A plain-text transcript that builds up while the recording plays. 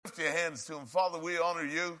your hands to him. Father, we honor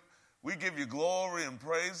you. We give you glory and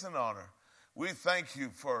praise and honor. We thank you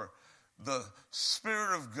for the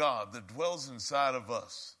Spirit of God that dwells inside of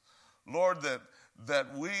us. Lord,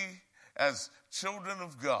 that we as children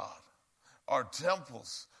of God are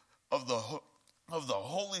temples of the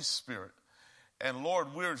Holy Spirit. And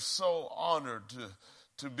Lord, we're so honored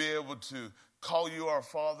to be able to call you our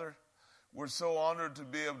Father. We're so honored to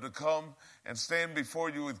be able to come and stand before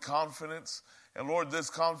you with confidence. And Lord, this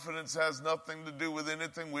confidence has nothing to do with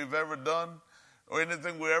anything we've ever done or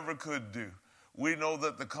anything we ever could do. We know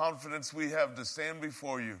that the confidence we have to stand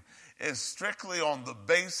before you is strictly on the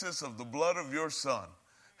basis of the blood of your Son.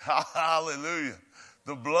 Hallelujah.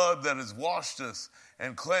 The blood that has washed us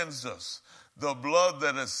and cleansed us. The blood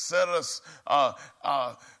that has set us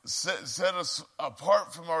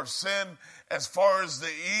apart from our sin as far as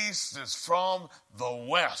the east is from the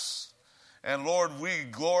west. And Lord, we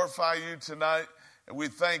glorify you tonight, and we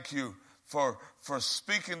thank you for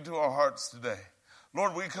speaking to our hearts today.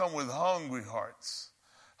 Lord, we come with hungry hearts,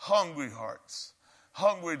 hungry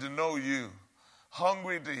to know you,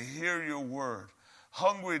 hungry to hear your word,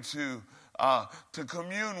 hungry to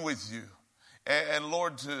commune with you, and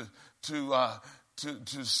Lord, to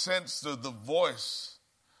sense the voice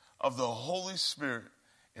of the Holy Spirit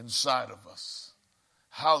inside of us.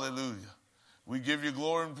 Hallelujah. We give you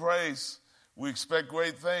glory and praise. We expect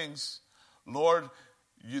great things. Lord,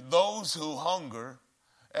 those who hunger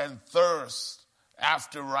and thirst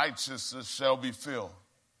after righteousness shall be filled.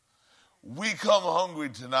 We come hungry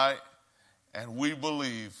tonight, and we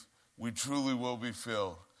believe we truly will be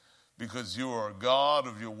filled because you are a God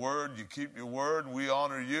of your word. You keep your word. We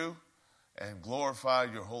honor you and glorify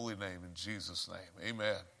your holy name in Jesus' name.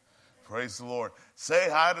 Amen. Praise the Lord. Say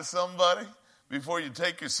hi to somebody before you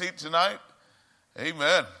take your seat tonight.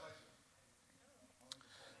 Amen.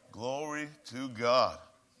 Glory to God.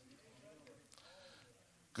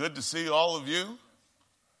 Good to see all of you.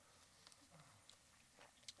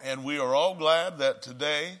 And we are all glad that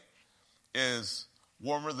today is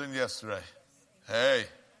warmer than yesterday. Hey,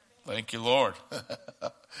 thank you, Lord.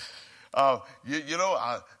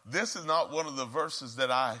 This is not one of the verses that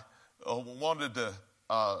I wanted to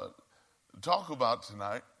talk about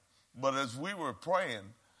tonight. But as we were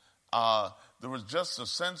praying, there was just a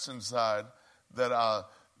sense inside that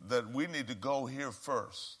we need to go here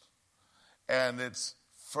first. And it's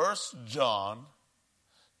 1 John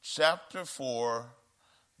chapter 4,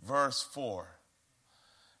 verse 4.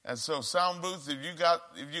 And so, sound booth, if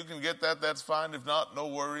you can get that, that's fine. If not, no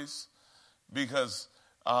worries. Because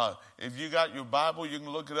if you got your Bible, you can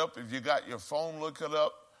look it up. If you got your phone, look it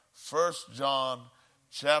up. 1 John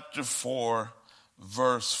chapter 4,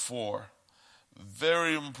 verse 4.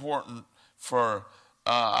 Very important for,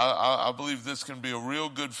 I believe this can be a real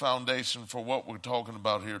good foundation for what we're talking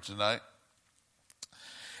about here tonight.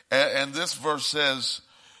 And this verse says,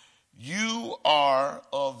 you are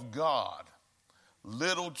of God,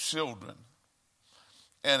 little children,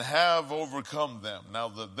 and have overcome them. Now,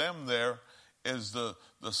 the them there is the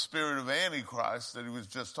spirit of Antichrist that he was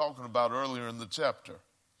just talking about earlier in the chapter.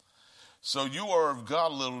 So you are of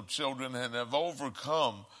God, little children, and have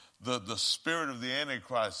overcome the spirit of the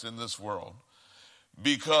Antichrist in this world.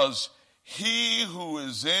 Because he who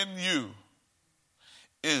is in you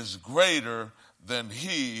is greater than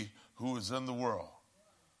he who is in the world.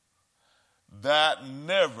 That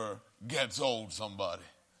never gets old, somebody.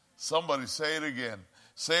 Somebody say it again.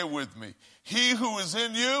 Say it with me. He who is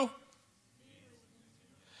in you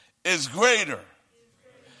is greater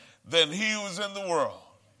than he who is in the world.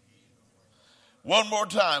 One more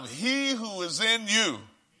time. He who is in you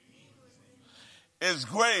is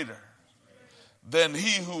greater than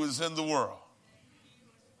he who is in the world.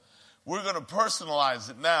 We're going to personalize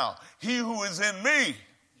it now. He who is in me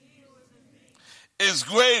is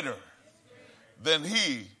greater than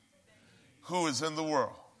he who is in the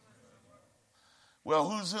world. Well,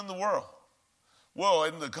 who's in the world? Well,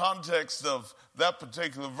 in the context of that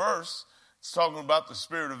particular verse, it's talking about the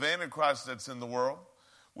spirit of Antichrist that's in the world.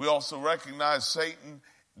 We also recognize Satan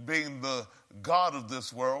being the god of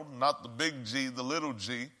this world, not the big G, the little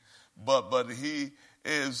g, but he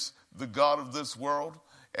is the god of this world,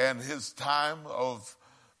 and his time of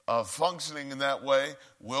functioning in that way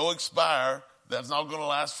will expire. That's not going to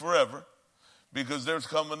last forever, because there's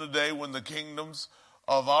coming a day when the kingdoms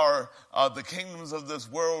of the kingdoms of this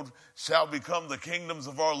world shall become the kingdoms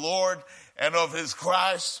of our Lord and of his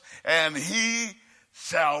Christ, and he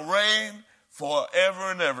shall reign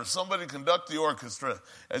forever and ever. Somebody conduct the orchestra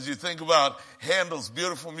as you think about Handel's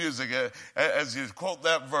beautiful music, as you quote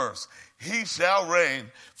that verse. He shall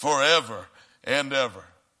reign forever and ever.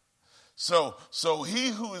 So he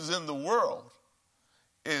who is in the world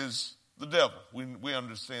is the devil. We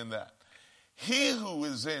understand that. He who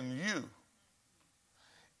is in you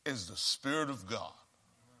is the Spirit of God.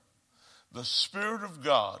 The Spirit of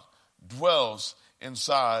God dwells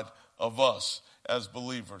inside of us as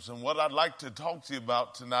believers. And what I'd like to talk to you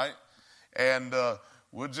about tonight, and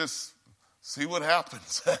we'll just see what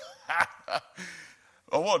happens.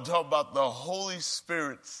 I want to talk about the Holy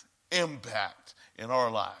Spirit's impact in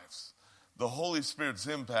our lives. The Holy Spirit's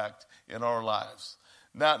impact in our lives.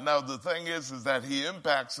 Now the thing is that he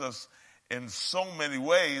impacts us in so many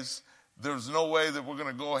ways. There's no way that we're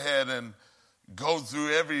going to go ahead and go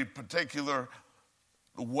through every particular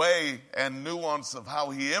way and nuance of how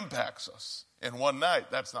he impacts us in one night.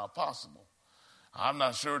 That's not possible. I'm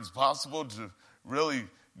not sure it's possible to really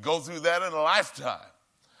go through that in a lifetime.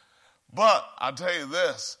 But I'll tell you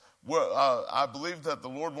this, I believe that the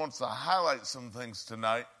Lord wants to highlight some things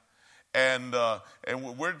tonight, and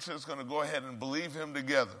we're just going to go ahead and believe him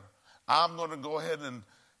together. I'm going to go ahead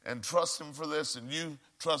and trust him for this, and you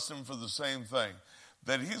trust him for the same thing,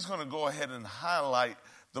 that he's going to go ahead and highlight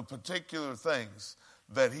the particular things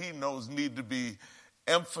that he knows need to be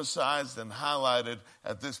emphasized and highlighted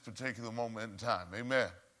at this particular moment in time. Amen.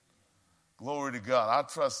 Glory to God. I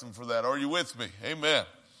trust him for that. Are you with me? Amen.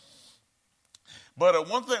 But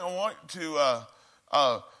one thing I want to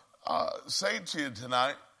say to you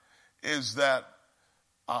tonight is that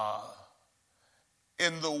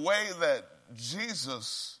in the way that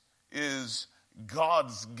Jesus is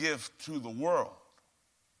God's gift to the world.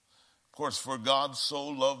 Of course, for God so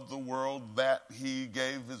loved the world that he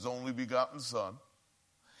gave his only begotten Son.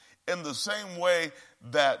 In the same way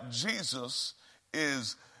that Jesus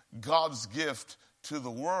is God's gift to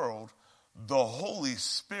the world, the Holy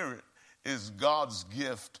Spirit is God's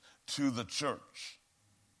gift to the church.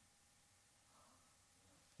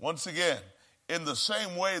 Once again, in the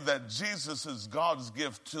same way that Jesus is God's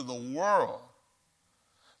gift to the world,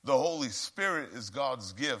 the Holy Spirit is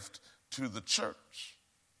God's gift to the church.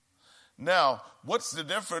 Now, what's the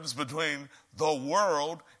difference between the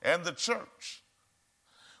world and the church?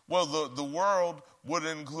 Well, the world would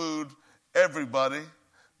include everybody.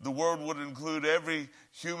 The world would include every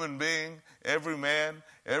human being, every man,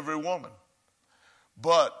 every woman.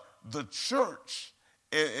 But the church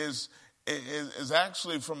is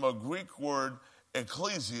actually from a Greek word,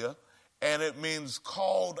 ecclesia, and it means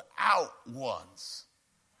called out ones.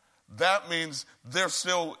 That means they're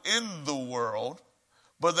still in the world,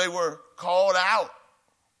 but they were called out.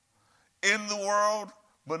 In the world,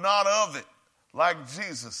 but not of it, like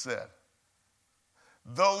Jesus said.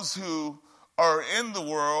 Those who are in the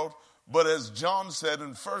world, but as John said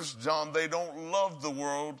in 1 John, they don't love the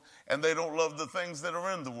world and they don't love the things that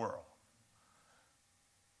are in the world.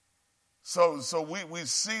 So we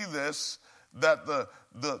see this, that the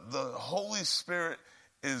Holy Spirit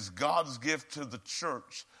is God's gift to the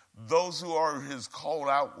church. Those who are his called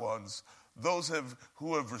out ones, those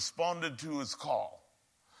who have responded to his call,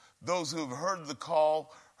 those who have heard the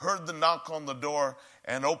call, heard the knock on the door,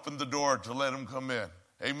 and opened the door to let him come in.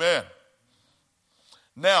 Amen.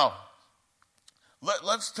 Now,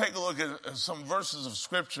 let's take a look at some verses of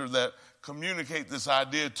Scripture that communicate this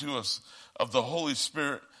idea to us of the Holy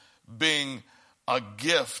Spirit being a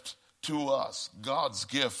gift to us, God's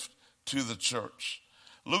gift to the church.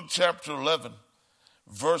 Luke chapter 11,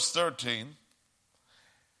 verse 13.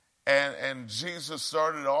 And Jesus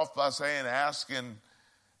started off by saying, asking,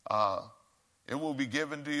 it will be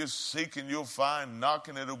given to you, seeking you'll find,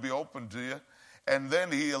 knocking it'll be open to you. And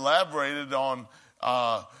then he elaborated on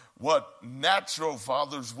what natural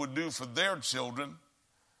fathers would do for their children.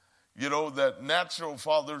 You know, that natural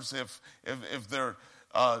fathers, if their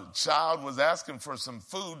child was asking for some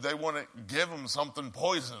food, they wouldn't give them something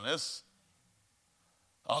poisonous.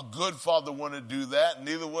 A good father wouldn't do that.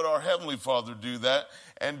 Neither would our Heavenly Father do that.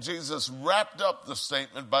 And Jesus wrapped up the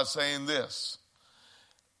statement by saying this: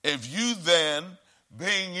 if you then,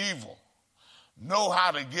 being evil, know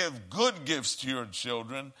how to give good gifts to your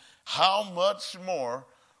children, how much more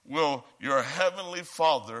will your Heavenly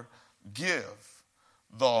Father give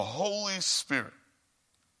the Holy Spirit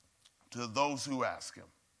to those who ask him?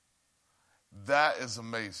 That is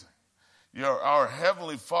amazing. Our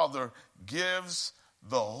Heavenly Father gives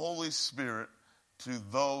the Holy Spirit to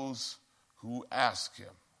those who ask him.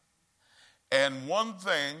 And one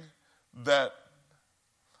thing that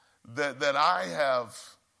I have,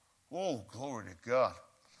 oh, glory to God,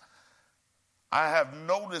 I have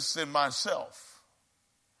noticed in myself,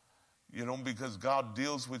 you know, because God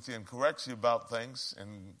deals with you and corrects you about things.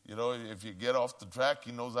 And, you know, if you get off the track,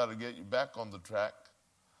 he knows how to get you back on the track.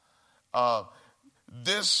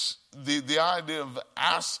 the idea of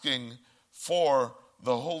asking for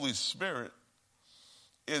the Holy Spirit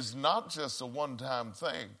is not just a one-time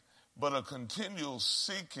thing, but a continual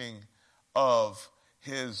seeking of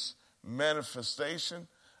his manifestation,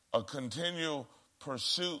 a continual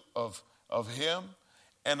pursuit of him,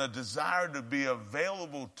 and a desire to be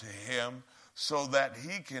available to him so that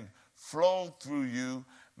he can flow through you,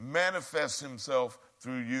 manifest himself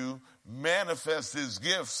through you, manifest his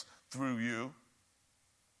gifts through you.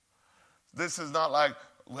 This is not like,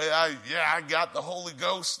 well, I got the Holy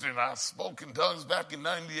Ghost and I spoke in tongues back in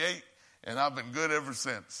 98 and I've been good ever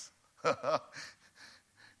since.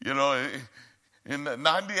 You know, in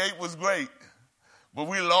 98 was great, but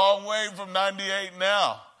we're a long way from 98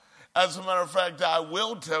 now. As a matter of fact, I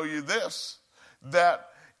will tell you this, that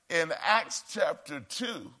in Acts chapter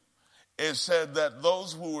 2, it said that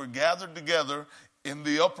those who were gathered together in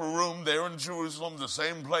the upper room there in Jerusalem, the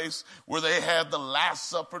same place where they had the Last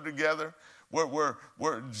Supper together, where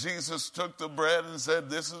Jesus took the bread and said,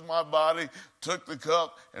 this is my body, took the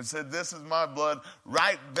cup and said, this is my blood,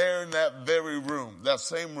 right there in that very room, that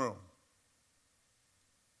same room.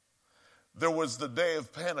 There was the day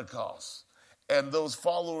of Pentecost, and those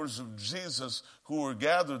followers of Jesus who were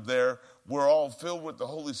gathered there were all filled with the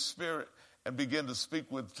Holy Spirit and began to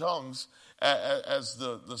speak with tongues as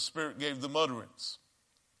the Spirit gave them utterance.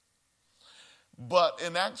 But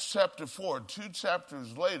in Acts chapter 4, 2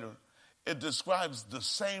 chapters later, it describes the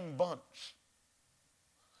same bunch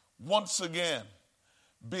once again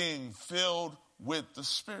being filled with the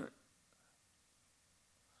Spirit.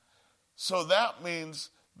 So that means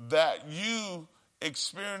that you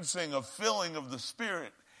experiencing a filling of the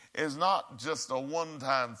Spirit is not just a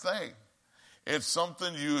one-time thing. It's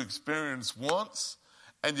something you experience once,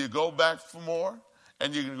 and you go back for more,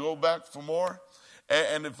 and you can go back for more.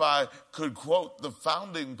 And if I could quote the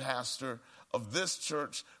founding pastor of this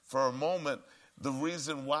church for a moment, the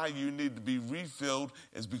reason why you need to be refilled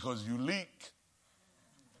is because you leak.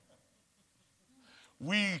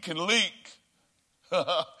 We can leak.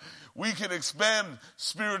 We can expend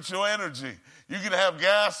spiritual energy. You can have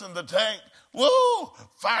gas in the tank, woo,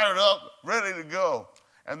 fired up, ready to go.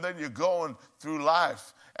 And then you're going through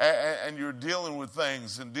life and you're dealing with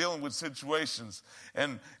things and dealing with situations.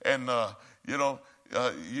 And you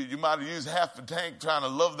might have used half the tank trying to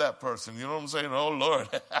love that person. You know what I'm saying? Oh, Lord.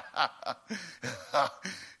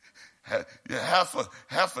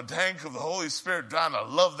 half a tank of the Holy Spirit trying to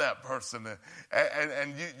love that person.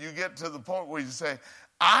 And you get to the point where you say,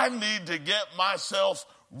 I need to get myself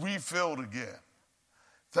refilled again.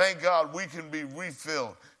 Thank God we can be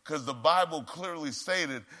refilled, because the Bible clearly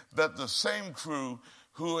stated that the same crew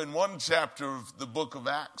who in one chapter of the book of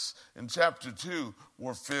Acts, in chapter 2,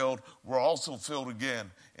 were also filled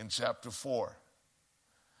again in chapter 4.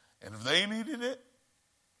 And if they needed it,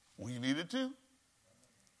 we need it too.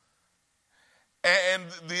 And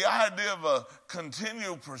the idea of a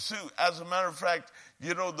continual pursuit, as a matter of fact,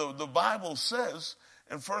 you know, the Bible says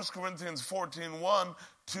in 1 Corinthians 14:1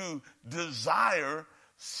 to desire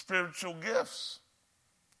spiritual gifts.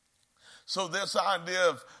 So this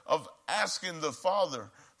idea of asking the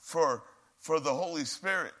Father for the Holy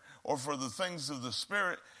Spirit or for the things of the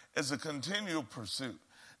Spirit is a continual pursuit.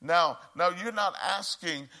 Now you're not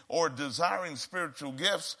asking or desiring spiritual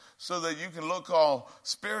gifts so that you can look all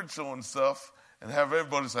spiritual and stuff and have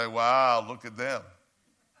everybody say, wow, look at them.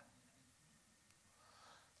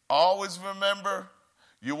 Always remember,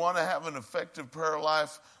 you want to have an effective prayer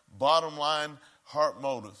life, bottom line, heart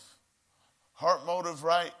motive. Heart motive,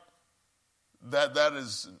 right? That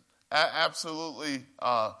is absolutely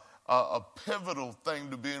a pivotal thing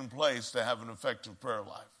to be in place to have an effective prayer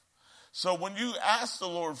life. So when you ask the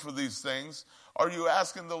Lord for these things, are you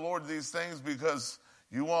asking the Lord these things because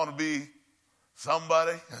you want to be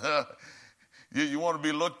somebody? You want to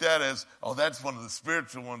be looked at as, oh, that's one of the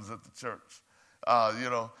spiritual ones at the church.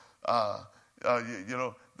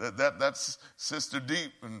 That's Sister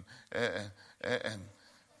Deep and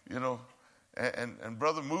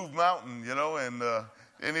Brother Move Mountain, and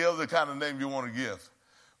any other kind of name you want to give.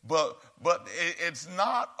 But it's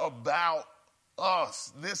not about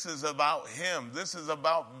us. This is about Him. This is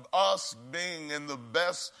about us being in the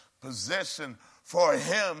best position for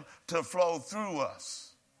Him to flow through us.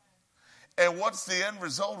 And what's the end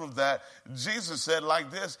result of that? Jesus said like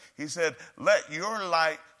this. He said, let your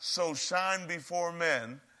light so shine before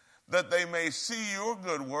men that they may see your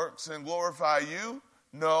good works and glorify you.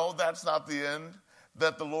 No, that's not the end.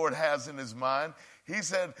 that the Lord has in his mind. He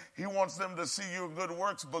said he wants them to see your good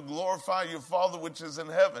works, but glorify your Father which is in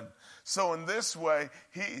heaven. So in this way,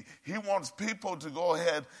 he wants people to go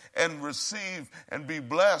ahead and receive and be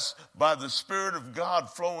blessed by the Spirit of God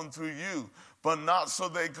flowing through you, but not so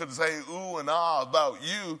they could say ooh and ah about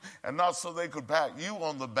you, and not so they could pat you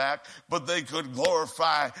on the back, but they could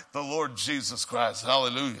glorify the Lord Jesus Christ.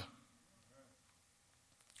 Hallelujah.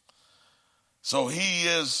 So he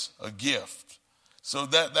is a gift. So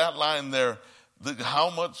that line there,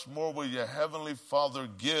 how much more will your heavenly Father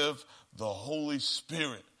give the Holy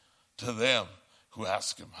Spirit to them who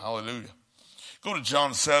ask him? Hallelujah. Go to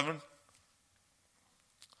John 7.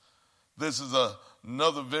 This is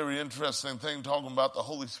another very interesting thing, talking about the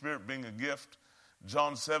Holy Spirit being a gift.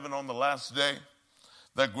 John 7, on the last day,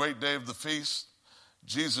 that great day of the feast,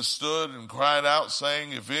 Jesus stood and cried out,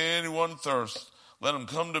 saying, if anyone thirsts, let him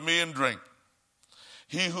come to me and drink.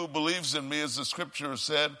 He who believes in me, as the scripture has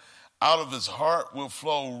said, out of his heart will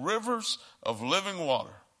flow rivers of living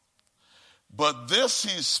water. But this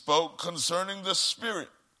he spoke concerning the Spirit,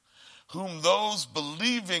 whom those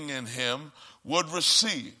believing in him would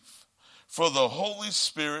receive. For the Holy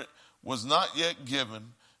Spirit was not yet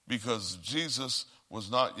given, because Jesus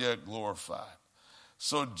was not yet glorified.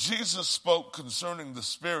 So Jesus spoke concerning the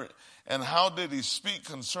Spirit. And how did he speak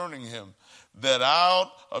concerning him? That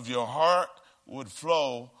out of your heart would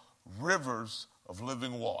flow rivers of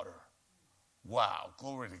living water. Wow,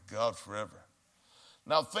 glory to God forever.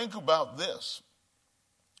 Now think about this,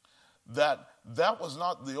 that was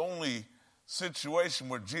not the only situation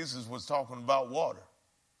where Jesus was talking about water.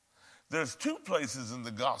 There's two places in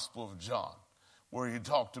the Gospel of John where he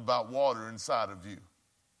talked about water inside of you.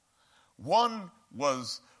 One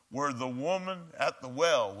was where the woman at the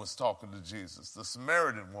well was talking to Jesus, the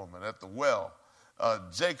Samaritan woman at the well,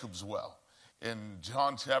 Jacob's well, in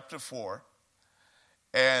John chapter 4.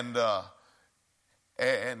 And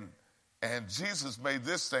Jesus made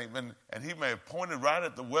this statement, and he may have pointed right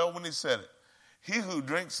at the well when he said it. He who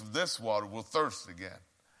drinks of this water will thirst again.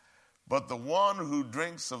 But the one who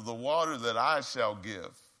drinks of the water that I shall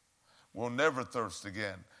give will never thirst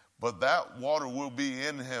again. But that water will be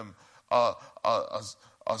in him a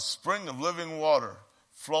spring of living water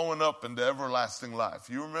flowing up into everlasting life.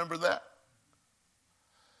 You remember that?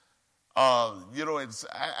 It's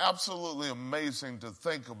absolutely amazing to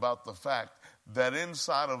think about the fact that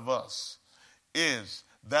inside of us is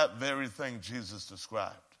that very thing Jesus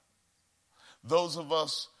described. Those of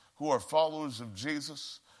us who are followers of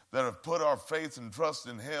Jesus, that have put our faith and trust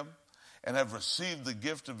in him and have received the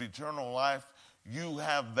gift of eternal life, you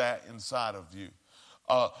have that inside of you.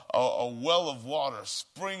 A well of water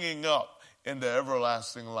springing up into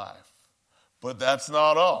everlasting life. But that's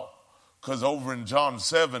not all, because over in John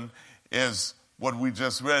 7 is what we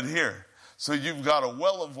just read here. So you've got a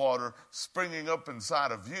well of water springing up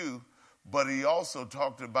inside of you, but he also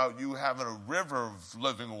talked about you having a river of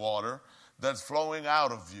living water that's flowing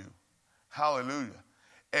out of you. Hallelujah.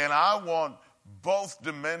 And I want both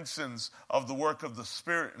dimensions of the work of the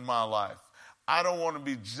Spirit in my life. I don't want to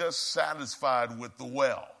be just satisfied with the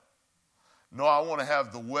well. No, I want to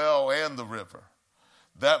have the well and the river.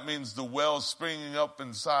 That means the well springing up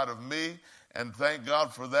inside of me, and thank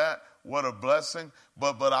God for that. What a blessing.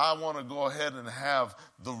 But I want to go ahead and have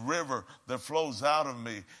the river that flows out of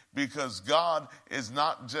me, because God is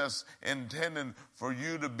not just intending for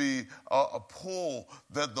you to be a pool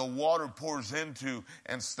that the water pours into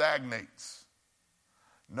and stagnates.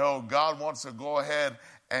 No, God wants to go ahead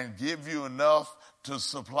and give you enough to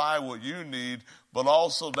supply what you need, but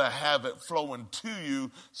also to have it flowing to you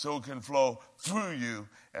so it can flow through you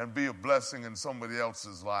and be a blessing in somebody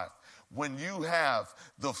else's life. When you have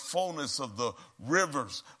the fullness of the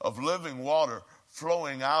rivers of living water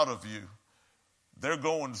flowing out of you, they're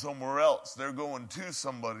going somewhere else. They're going to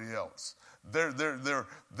somebody else.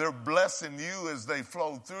 They're blessing you as they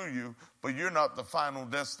flow through you, but you're not the final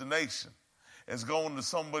destination. It's going to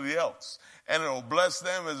somebody else. And it'll bless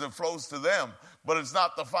them as it flows to them, but it's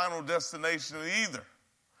not the final destination either.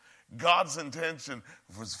 God's intention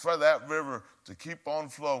was for that river to keep on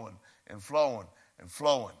flowing and flowing and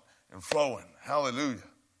flowing and flowing. Hallelujah.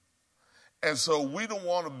 And so we don't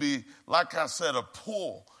want to be, like I said, a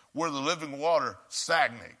pool where the living water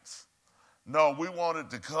stagnates. No, we want it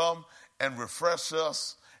to come and refresh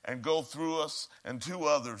us and go through us and to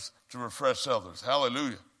others to refresh others.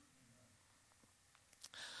 Hallelujah.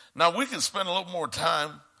 Now we can spend a little more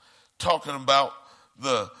time talking about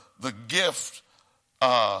the gift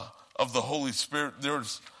of the Holy Spirit.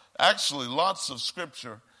 There's actually lots of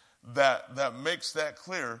scripture that makes that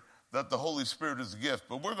clear, that the Holy Spirit is a gift.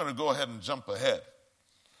 But we're going to go ahead and jump ahead.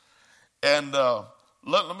 And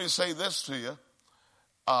let me say this to you.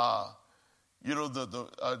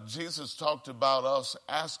 Jesus talked about us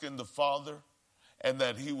asking the Father and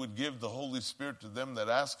that he would give the Holy Spirit to them that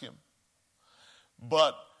ask him.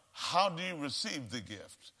 But how do you receive the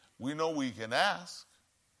gift? We know we can ask.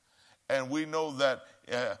 And we know that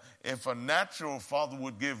if a natural father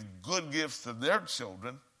would give good gifts to their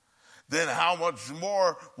children, then how much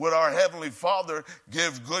more would our Heavenly Father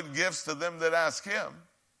give good gifts to them that ask him?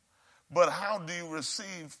 But how do you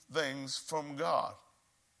receive things from God?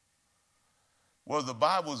 Well, the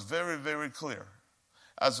Bible is very, very clear.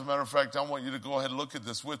 As a matter of fact, I want you to go ahead and look at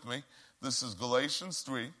this with me. This is Galatians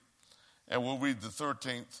 3, and we'll read the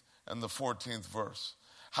 13th and the 14th verse.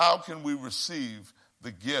 How can we receive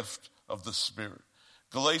the gift of the Spirit?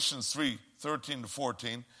 Galatians 3, 13 to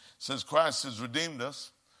 14 says, Christ has redeemed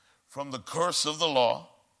us from the curse of the law,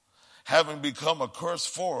 having become a curse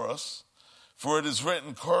for us. For it is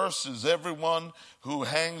written, cursed is everyone who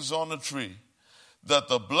hangs on a tree, that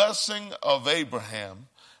the blessing of Abraham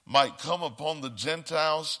might come upon the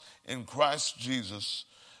Gentiles in Christ Jesus,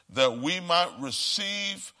 that we might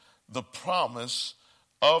receive the promise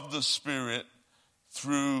of the Spirit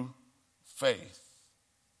through faith.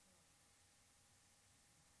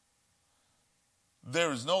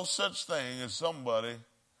 There is no such thing as somebody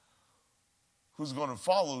who's going to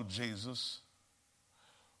follow Jesus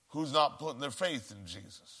who's not putting their faith in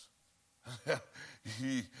Jesus.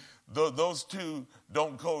 Those two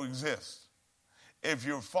don't coexist. If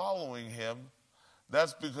you're following him,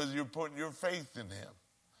 that's because you're putting your faith in him.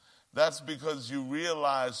 That's because you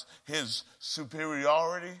realize his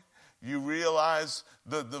superiority. You realize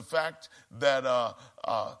the fact that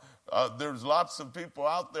there's lots of people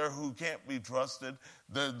out there who can't be trusted.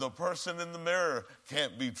 The person in the mirror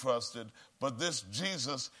can't be trusted. But this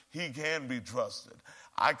Jesus, he can be trusted.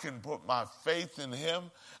 I can put my faith in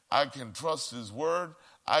him. I can trust his word.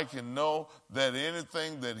 I can know that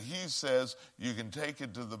anything that he says, you can take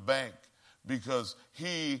it to the bank because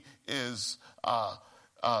he is,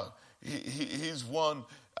 he's one,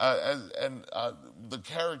 and the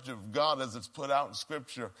character of God as it's put out in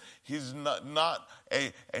Scripture, he's not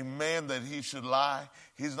a man that he should lie.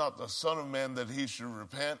 He's not the son of man that he should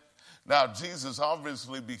repent. Now, Jesus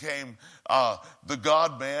obviously became the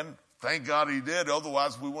God-man. Thank God he did.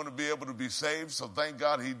 Otherwise, we wouldn't be able to be saved. So thank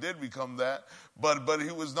God he did become that. But he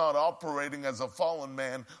was not operating as a fallen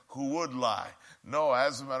man who would lie. No,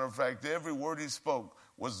 as a matter of fact, every word he spoke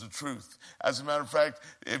was the truth. As a matter of fact,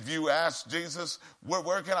 if you ask Jesus,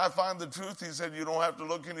 where can I find the truth? He said, you don't have to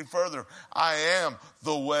look any further. I am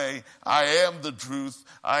the way. I am the truth.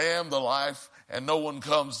 I am the life. And no one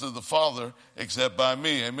comes to the Father except by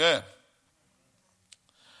me. Amen.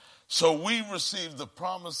 So we receive the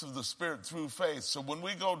promise of the Spirit through faith. So when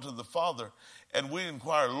we go to the Father and we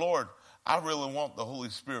inquire, Lord, I really want the Holy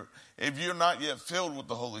Spirit. If you're not yet filled with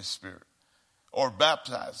the Holy Spirit or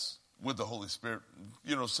baptized with the Holy Spirit,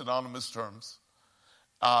 synonymous terms,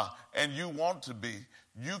 and you want to be,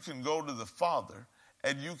 you can go to the Father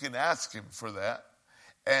and you can ask him for that,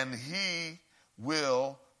 and he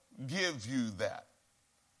will give you that.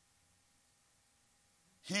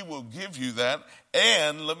 He will give you that.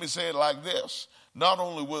 And let me say it like this. Not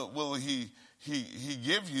only will he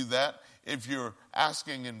give you that if you're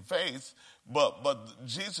asking in faith, but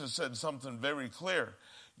Jesus said something very clear.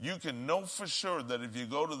 You can know for sure that if you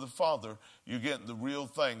go to the Father, you get the real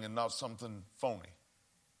thing and not something phony.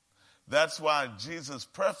 That's why Jesus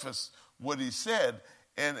prefaced what he said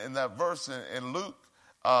in that verse in Luke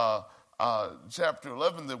chapter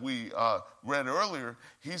 11 that we read earlier.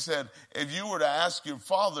 He said, if you were to ask your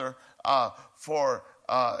father for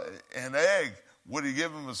an egg, would he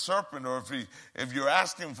give him a serpent? Or if you're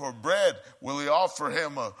asking for bread, will he offer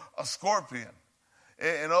him a scorpion?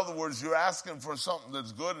 In other words, you're asking for something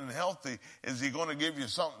that's good and healthy. Is he going to give you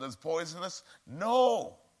something that's poisonous?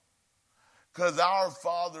 No. Because our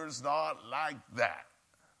Father's not like that.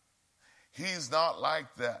 He's not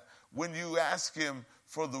like that. When you ask him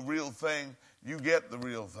for the real thing, you get the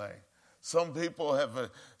real thing. Some people have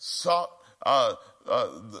sought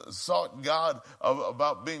God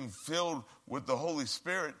about being filled with the Holy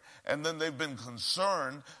Spirit, and then they've been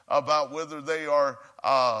concerned about whether they are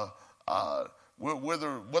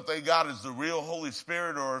whether what they got is the real Holy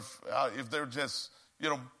Spirit, or if they're just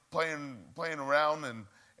playing around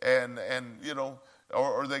and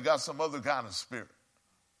or they got some other kind of spirit.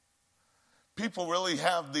 People really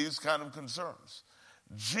have these kind of concerns.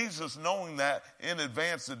 Jesus, knowing that in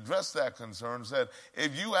advance, addressed that concern, said,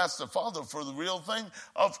 if you ask the Father for the real thing,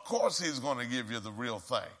 of course he's going to give you the real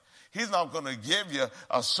thing. He's not going to give you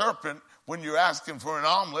a serpent when you're asking for an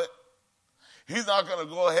omelet. He's not going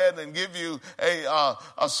to go ahead and give you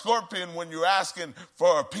a scorpion when you're asking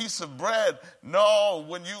for a piece of bread. No,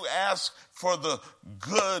 when you ask for the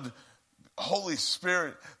good Holy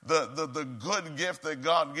Spirit, the good gift that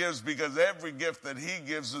God gives, because every gift that he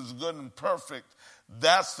gives is good and perfect,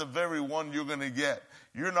 that's the very one you're going to get.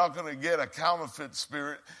 You're not going to get a counterfeit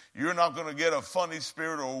spirit. You're not going to get a funny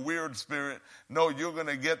spirit or a weird spirit. No, you're going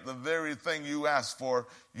to get the very thing you asked for.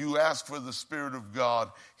 You ask for the Spirit of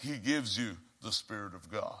God. He gives you the Spirit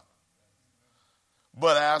of God.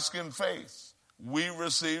 But ask in faith. We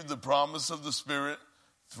receive the promise of the Spirit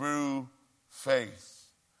through faith.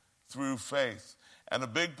 Through faith. And a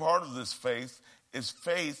big part of this faith is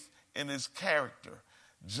faith in his character.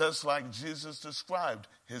 Just like Jesus described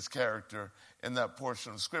his character in that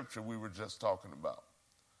portion of Scripture we were just talking about.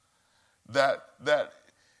 That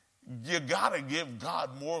you got to give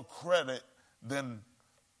God more credit than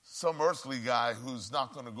some earthly guy who's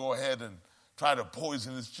not going to go ahead and try to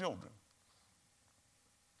poison his children.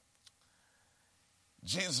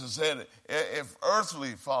 Jesus said if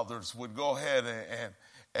earthly fathers would go ahead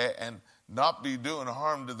and not be doing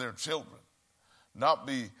harm to their children, not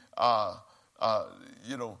be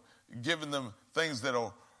giving them things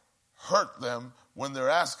that'll hurt them when they're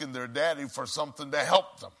asking their daddy for something to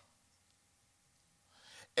help them.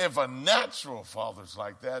 If a natural father's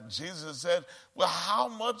like that, Jesus said, well, how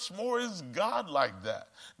much more is God like that?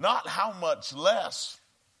 Not how much less,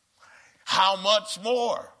 how much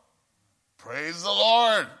more? Praise the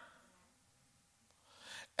Lord.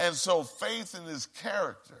 And so faith in his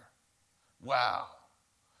character, wow.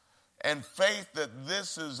 And faith that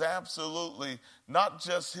this is absolutely not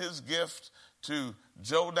just his gift to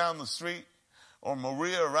Joe down the street or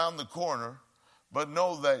Maria around the corner, but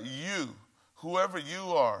know that you, whoever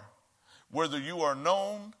you are, whether you are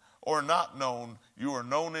known or not known, you are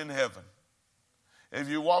known in heaven. If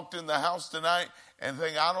you walked in the house tonight and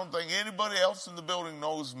think, I don't think anybody else in the building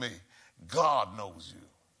knows me, God knows you.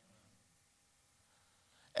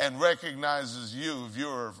 And recognizes you. If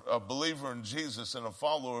you're a believer in Jesus and a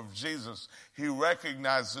follower of Jesus, he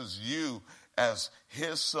recognizes you as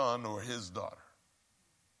his son or his daughter.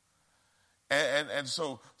 And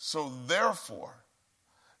so therefore,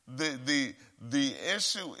 the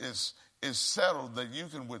issue is settled that you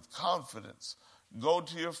can with confidence go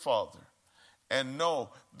to your Father and know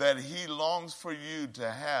that he longs for you to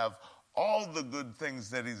have all the good things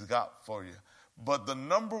that he's got for you. But the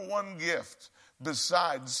number one gift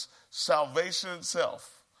besides salvation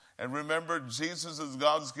itself, and remember, Jesus is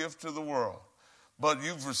God's gift to the world, but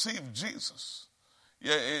you've received Jesus.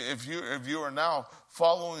 Yeah, if you are now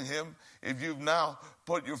following him, if you've now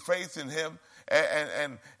put your faith in him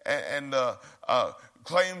and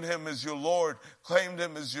claimed him as your Lord, claimed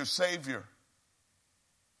him as your Savior,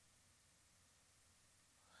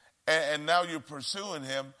 and now you're pursuing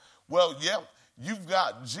him, well, yeah, you've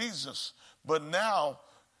got Jesus, but now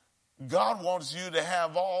God wants you to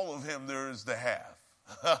have all of him there is to have.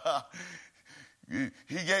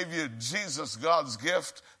 He gave you Jesus, God's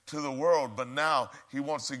gift to the world, but now he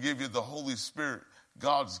wants to give you the Holy Spirit,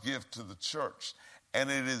 God's gift to the church. And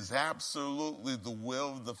it is absolutely the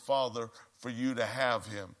will of the Father for you to have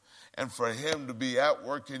him and for him to be at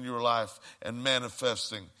work in your life and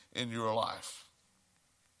manifesting in your life.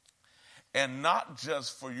 And not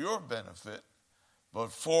just for your benefit,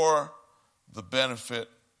 but for the benefit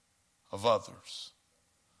of others.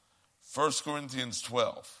 1 Corinthians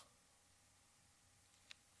 12,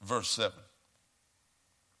 verse 7.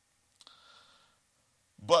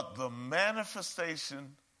 But the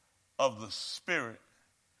manifestation of the Spirit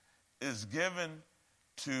is given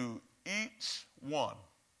to each one.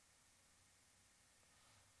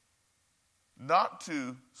 Not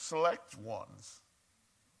to select ones,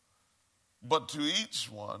 but to each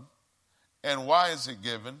one. And why is it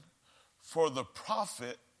given? For the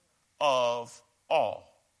profit of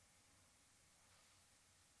all.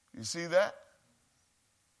 You see that?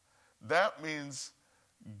 That means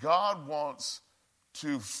God wants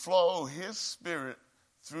to flow his Spirit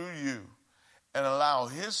through you and allow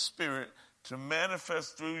his Spirit to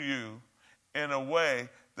manifest through you in a way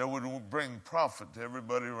that would bring profit to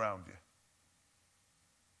everybody around you.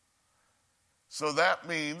 So that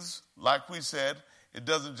means, like we said, it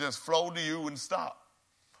doesn't just flow to you and stop.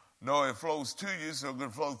 No, it flows to you, so it can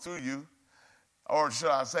flow through you. Or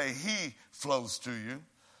should I say, he flows to you,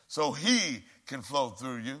 so he can flow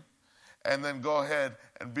through you. And then go ahead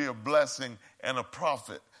and be a blessing and a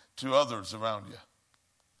profit to others around you.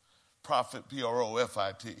 Profit,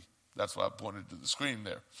 P-R-O-F-I-T. That's why I pointed to the screen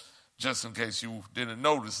there, just in case you didn't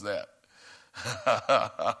notice that.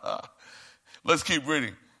 Let's keep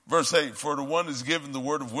reading. Verse 8, for to one is given the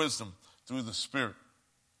word of wisdom through the Spirit.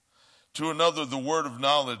 To another, the word of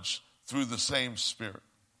knowledge through the same Spirit.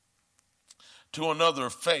 To another,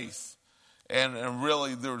 faith. And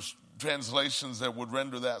really, there's translations that would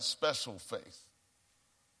render that special faith.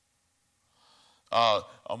 A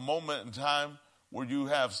moment in time where you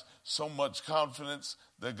have so much confidence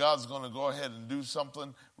that God's going to go ahead and do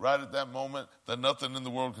something right at that moment that nothing in the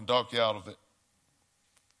world can talk you out of it.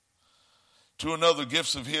 To another,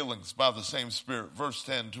 gifts of healings by the same Spirit. Verse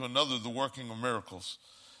 10, to another, the working of miracles.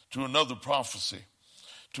 To another, prophecy.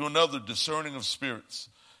 To another, discerning of spirits.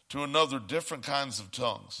 To another, different kinds of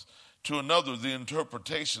tongues. To another, the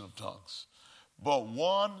interpretation of tongues. But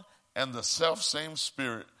one and the selfsame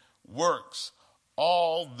Spirit works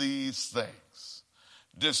all these things,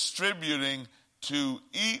 distributing to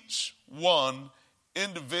each one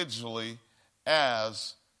individually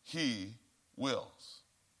as he wills.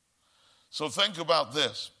 So think about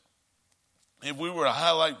this. If we were to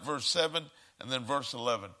highlight verse 7 and then verse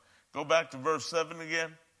 11, go back to verse 7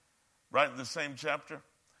 again, right in the same chapter.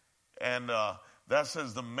 And that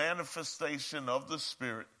says the manifestation of the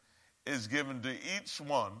Spirit is given to each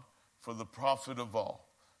one for the profit of all.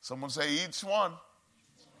 Someone say each one.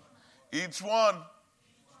 Each one.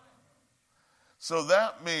 So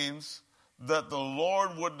that means that the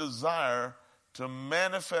Lord would desire to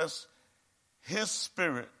manifest his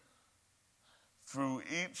Spirit through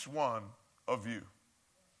each one of you.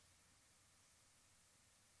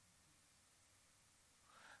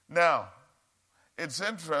 Now, it's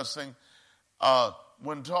interesting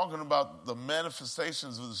when talking about the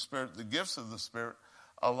manifestations of the Spirit, the gifts of the Spirit,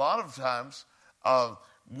 a lot of times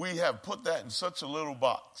we have put that in such a little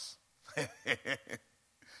box.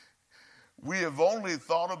 We have only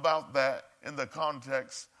thought about that in the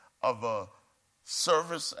context of a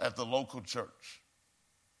service at the local church.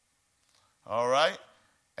 All right?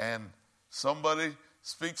 And somebody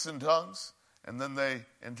speaks in tongues, and then they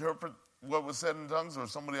interpret what was said in tongues, or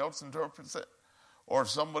somebody else interprets it, or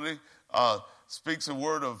somebody speaks a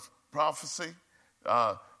word of prophecy,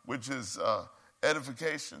 which is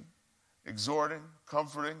edification, exhorting,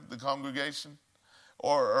 comforting the congregation.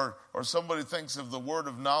 Or somebody thinks of the word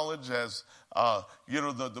of knowledge as,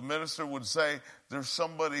 the minister would say, there's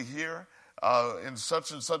somebody here in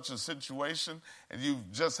such and such a situation, and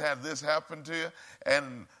you've just had this happen to you,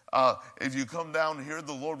 and if you come down here,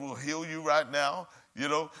 the Lord will heal you right now,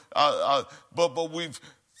 But we've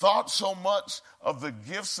thought so much of the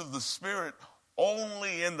gifts of the Spirit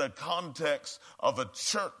only in the context of a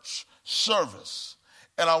church service.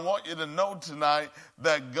 And I want you to know tonight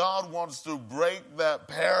that God wants to break that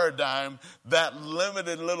paradigm, that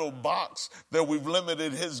limited little box that we've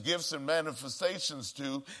limited his gifts and manifestations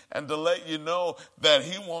to, and to let you know that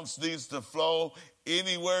he wants these to flow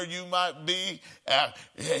anywhere you might be.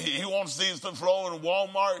 He wants these to flow in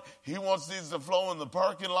Walmart. He wants these to flow in the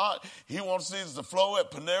parking lot. He wants these to flow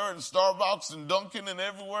at Panera and Starbucks and Dunkin' and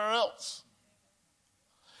everywhere else.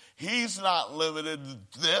 He's not limited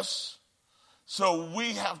to this. So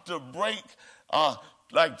we have to break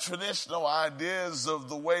like traditional ideas of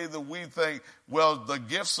the way that we think, well, the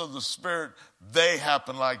gifts of the Spirit, they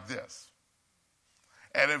happen like this.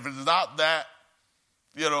 And if it's not that,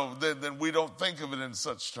 then we don't think of it in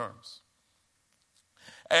such terms.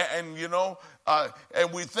 And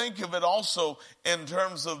we think of it also in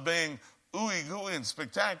terms of being ooey gooey and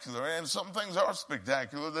spectacular. And some things are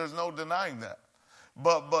spectacular. There's no denying that.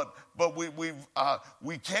 But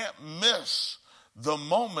we can't miss the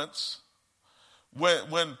moments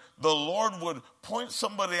when the Lord would point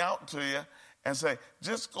somebody out to you and say,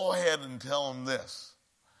 just go ahead and tell them this.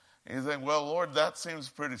 And you think, well, Lord, that seems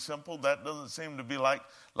pretty simple. That doesn't seem to be like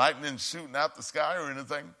lightning shooting out the sky or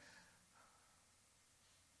anything.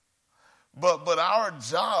 But our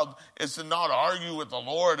job is to not argue with the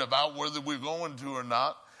Lord about whether we're going to or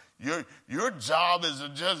not. Your job is to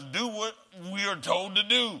just do what we are told to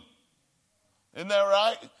do. Isn't that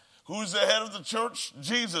right? Who's the head of the church?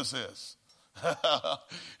 Jesus is.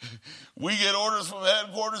 We get orders from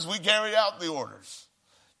headquarters. We carry out the orders.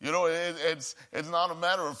 It's not a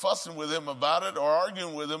matter of fussing with him about it or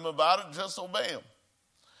arguing with him about it. Just obey him.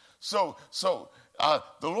 So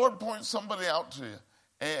the Lord points somebody out to you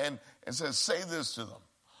and says, say this to them.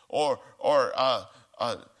 Or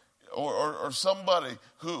somebody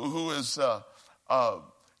who is,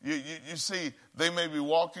 you see, they may be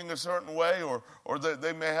walking a certain way, or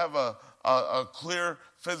they may have a clear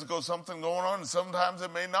physical something going on, and sometimes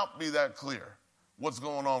it may not be that clear what's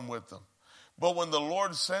going on with them. But when the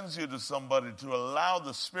Lord sends you to somebody to allow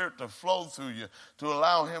the Spirit to flow through you, to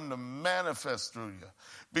allow him to manifest through you,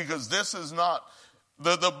 because this is not,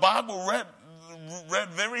 the Bible read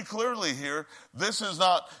very clearly here, this is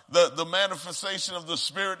not the manifestation of the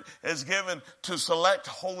Spirit is given to select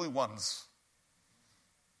holy ones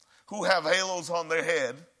who have halos on their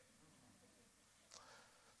head.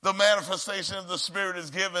 The manifestation of the Spirit is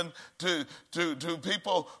given to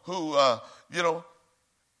people who,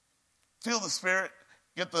 feel the Spirit,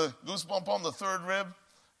 get the goosebump on the third rib.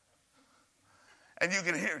 And you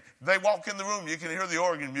can hear, they walk in the room, you can hear the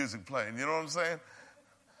organ music playing. You know what I'm saying?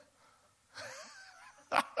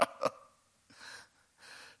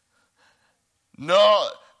 No,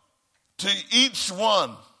 to each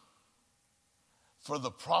one for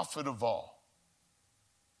the profit of all.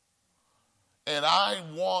 And I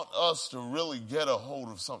want us to really get a hold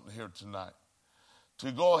of something here tonight.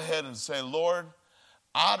 To go ahead and say, Lord,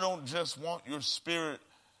 I don't just want your Spirit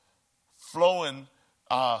flowing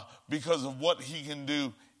because of what he can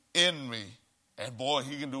do in me. And boy,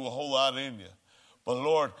 he can do a whole lot in you. But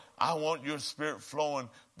Lord, I want your Spirit flowing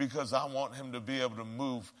because I want him to be able to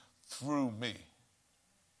move through me.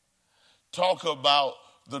 Talk about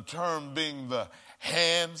the term being the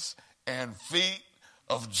hands and feet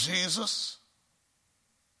of Jesus.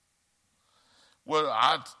 Well,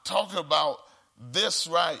 I talk about this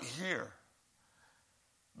right here,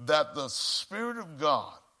 that the Spirit of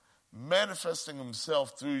God manifesting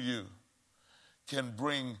himself through you can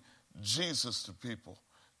bring Jesus to people,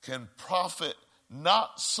 can profit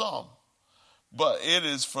not some, but it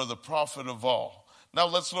is for the profit of all. Now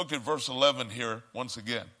let's look at verse 11 here once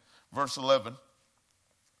again. Verse 11.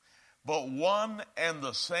 But one and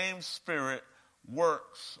the same Spirit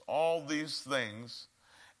works all these things,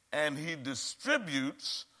 and he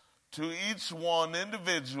distributes to each one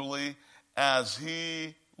individually as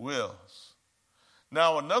he wills.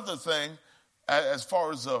 Now, another thing, as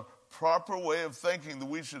far as a proper way of thinking that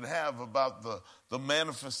we should have about the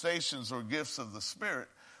manifestations or gifts of the Spirit,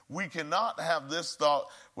 we cannot have this thought,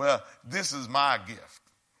 well, this is my gift.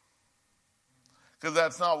 Because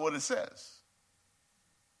that's not what it says.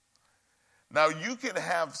 Now, you can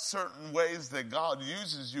have certain ways that God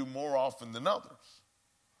uses you more often than others.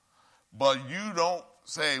 But you don't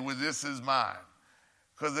say, well, this is mine.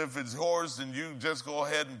 Because if it's yours, then you just go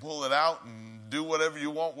ahead and pull it out and do whatever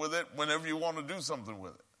you want with it whenever you want to do something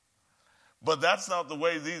with it. But that's not the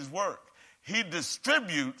way these work. He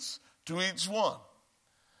distributes to each one.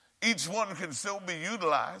 Each one can still be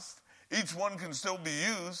utilized. Each one can still be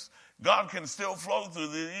used. God can still flow through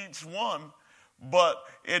each one, but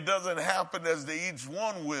it doesn't happen as the each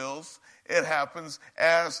one wills. It happens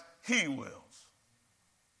as he wills.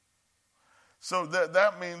 So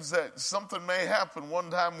that means that something may happen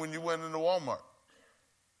one time when you went into Walmart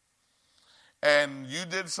and you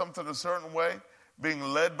did something a certain way, being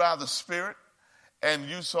led by the Spirit, and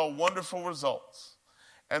you saw wonderful results.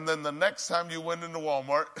 And then the next time you went into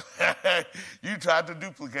Walmart, you tried to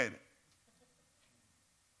duplicate it.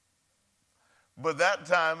 But that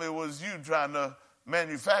time it was you trying to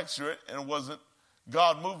manufacture it, and it wasn't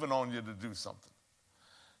God moving on you to do something.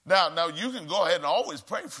 Now you can go ahead and always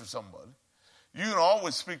pray for somebody. You can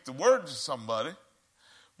always speak the word to somebody.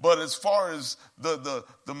 But as far as the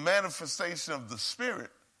manifestation of the Spirit,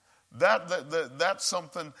 that's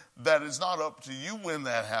something that is not up to you when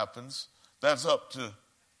that happens. That's up to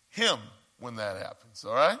him when that happens,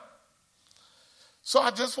 all right? So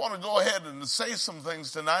I just want to go ahead and say some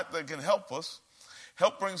things tonight that can help us,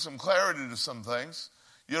 help bring some clarity to some things.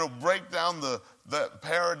 Break down that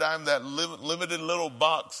paradigm, that limited little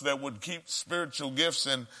box that would keep spiritual gifts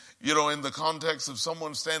in the context of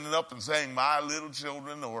someone standing up and saying, my little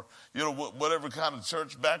children, or, whatever kind of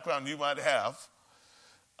church background you might have.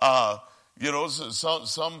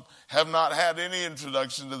 Some have not had any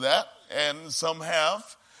introduction to that, and some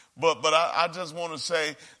have. But I just want to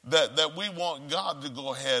say that we want God to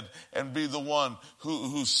go ahead and be the one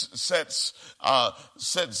who sets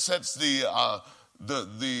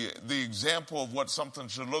the example of what something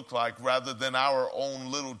should look like, rather than our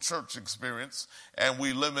own little church experience, and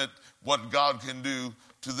we limit what God can do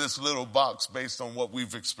to this little box based on what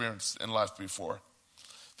we've experienced in life before.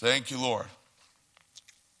 Thank you, Lord.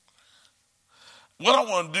 What I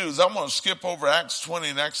want to do is I want to skip over Acts 20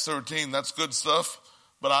 and Acts 13. That's good stuff,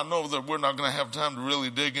 but I know that we're not going to have time to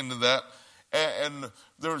really dig into that. And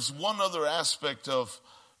there's one other aspect of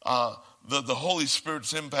the Holy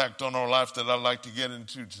Spirit's impact on our life that I'd like to get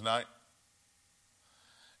into tonight.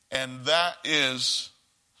 And that is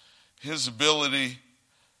his ability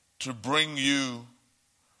to bring you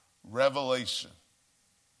revelation.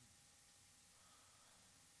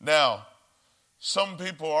 Now, some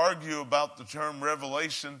people argue about the term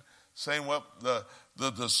revelation, saying, well, the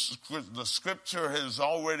scripture has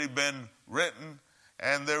already been written,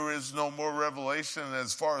 and there is no more revelation. And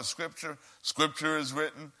as far as Scripture is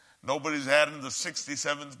written. Nobody's adding the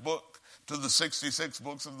 67th book to the 66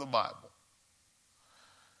 books of the Bible.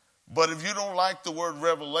 But if you don't like the word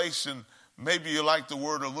revelation, maybe you like the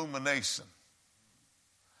word illumination,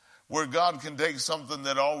 where God can take something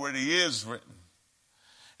that already is written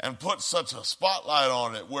and put such a spotlight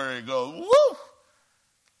on it where it goes, woo!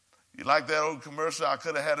 You like that old commercial, I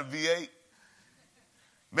could have had a V8?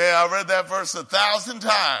 Man, I read that verse 1,000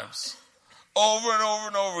 times, over and over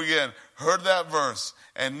and over again, heard that verse.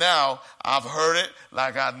 And now I've heard it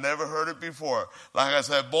like I'd never heard it before. Like I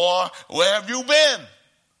said, boy, where have you been?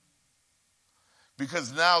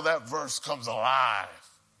 Because now that verse comes alive.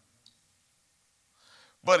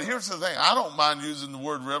 But here's the thing. I don't mind using the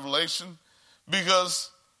word revelation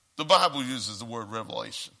because the Bible uses the word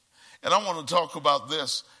revelation. And I want to talk about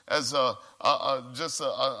this as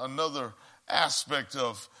another aspect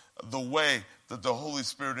of the way that the Holy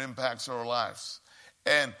Spirit impacts our lives.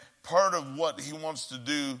 And part of what he wants to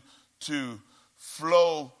do to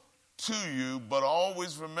flow to you, but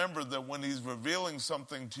always remember that when he's revealing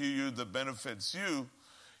something to you that benefits you,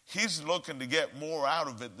 he's looking to get more out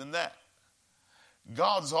of it than that.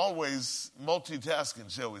 God's always multitasking,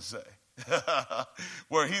 shall we say.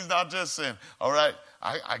 Where he's not just saying, all right,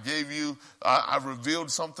 I gave you, I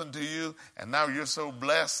revealed something to you, and now you're so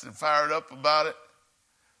blessed and fired up about it.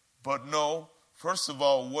 But no, first of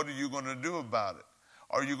all, what are you going to do about it?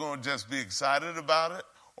 Are you going to just be excited about it,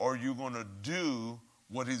 or are you going to do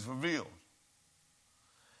what he's revealed?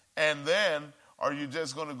 And then, are you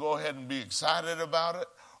just going to go ahead and be excited about it,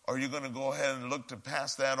 or are you going to go ahead and look to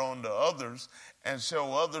pass that on to others and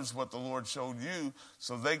show others what the Lord showed you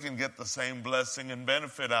so they can get the same blessing and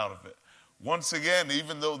benefit out of it? Once again,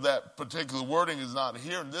 even though that particular wording is not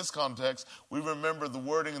here in this context, we remember the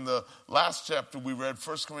wording in the last chapter we read,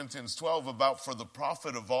 1 Corinthians 12, about for the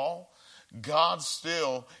profit of all. God's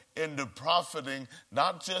still into profiting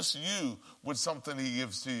not just you with something he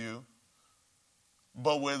gives to you,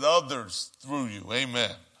 but with others through you. Amen.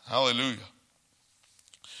 Hallelujah.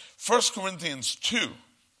 1 Corinthians 2.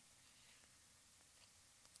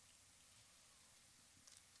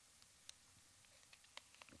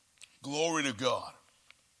 Glory to God.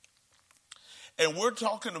 And we're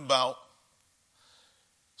talking about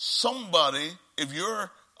somebody, if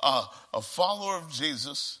you're a follower of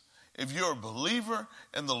Jesus, if you're a believer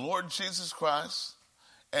in the Lord Jesus Christ,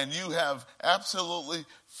 and you have absolutely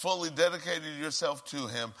fully dedicated yourself to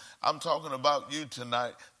him, I'm talking about you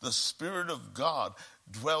tonight. The Spirit of God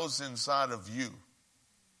dwells inside of you.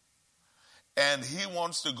 And he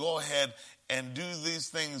wants to go ahead and do these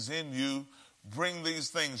things in you, bring these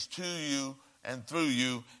things to you and through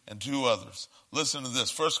you and to others. Listen to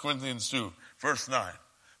this, 1 Corinthians 2, verse 9.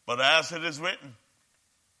 But as it is written,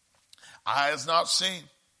 eye has not seen,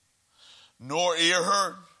 nor ear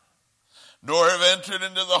heard, nor have entered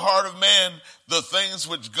into the heart of man the things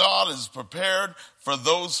which God has prepared for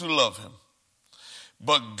those who love him.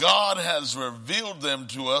 But God has revealed them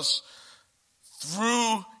to us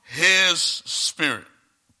through his Spirit.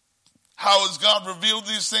 How has God revealed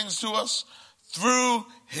these things to us? Through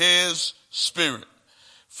his Spirit.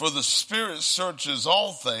 For the Spirit searches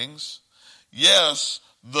all things, yes,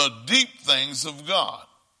 the deep things of God.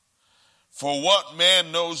 For what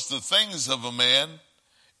man knows the things of a man,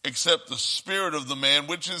 except the spirit of the man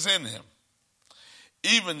which is in him?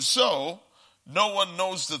 Even so, no one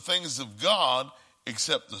knows the things of God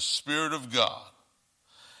except the Spirit of God.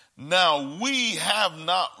 Now we have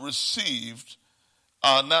received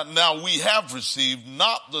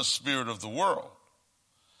not the spirit of the world,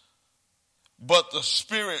 but the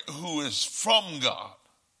Spirit who is from God,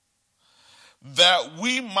 that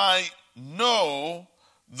we might know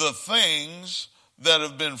the things that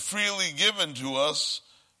have been freely given to us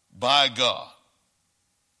by God.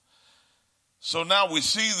 So now we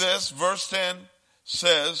see this. Verse 10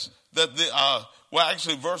 says that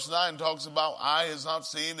verse 9 talks about eye has not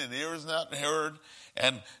seen and ear has not heard,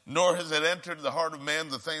 and nor has it entered the heart of man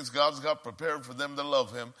the things God's got prepared for them that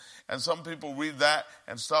love him. And some people read that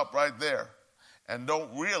and stop right there and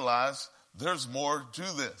don't realize there's more to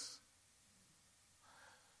this.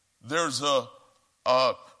 There's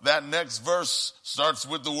that next verse starts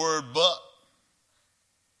with the word but.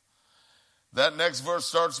 That next verse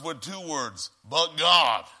starts with two words, but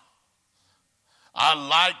God. I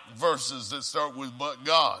like verses that start with but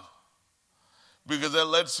God, because that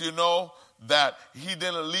lets you know that he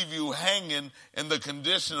didn't leave you hanging in the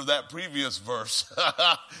condition of that previous verse.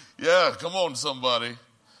 Yeah, come on somebody.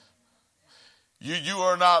 You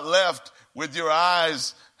are not left with your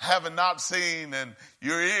eyes having not seen and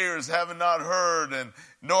your ears having not heard, and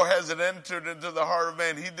nor has it entered into the heart of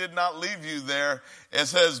man. He did not leave you there. It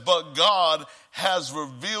says, but God has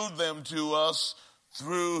revealed them to us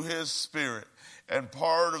through his Spirit. And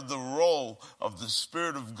part of the role of the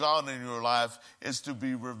Spirit of God in your life is to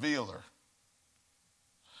be revealer.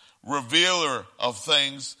 Revealer of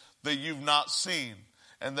things that you've not seen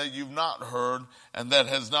and that you've not heard and that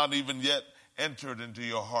has not even yet entered into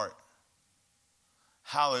your heart.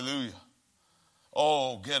 Hallelujah.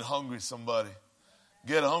 Oh, get hungry, somebody.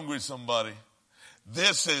 Get hungry, somebody.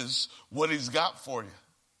 This is what he's got for you.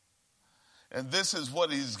 And this is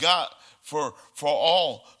what he's got for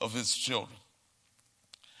all of his children.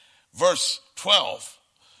 Verse 12.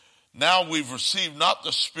 Now we've received not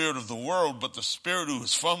the spirit of the world, but the Spirit who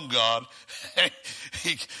is from God,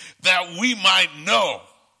 that we might know.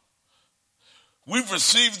 We've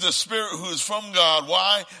received the Spirit who is from God.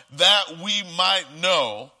 Why? That we might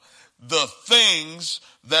know the things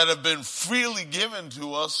that have been freely given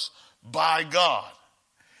to us by God.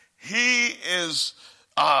 He is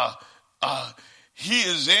in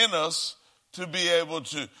us to be able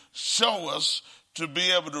to show us, to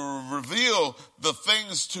be able to reveal the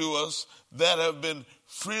things to us that have been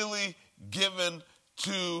freely given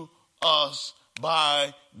to us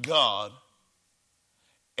by God.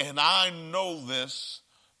 And I know this,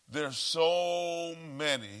 there's so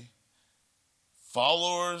many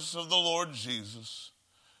followers of the Lord Jesus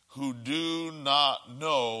who do not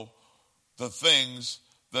know the things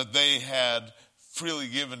that they had freely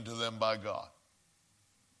given to them by God.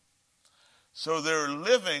 So they're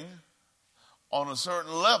living on a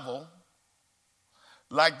certain level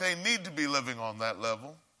like they need to be living on that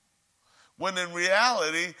level, when in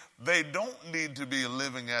reality they don't need to be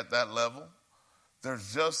living at that level.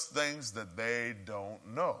 There's just things that they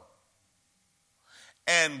don't know.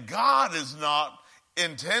 And God is not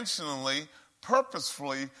intentionally,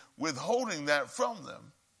 purposefully withholding that from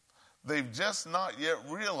them. They've just not yet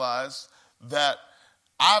realized that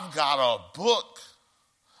I've got a book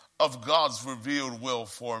of God's revealed will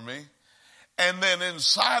for me. And then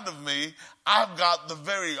inside of me, I've got the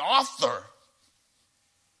very author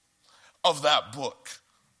of that book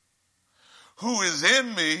who is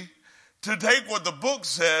in me to take what the book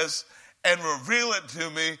says and reveal it to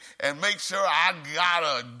me and make sure I got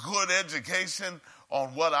a good education on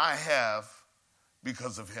what I have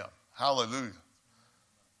because of him. Hallelujah.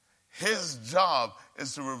 His job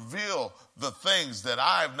is to reveal the things that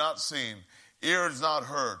I have not seen, ears not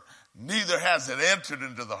heard, neither has it entered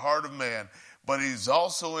into the heart of man. But he's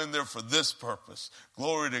also in there for this purpose.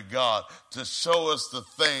 Glory to God, to show us the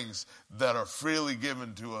things that are freely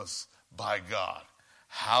given to us by God.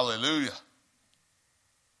 Hallelujah.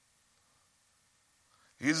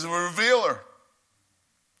 He's a revealer.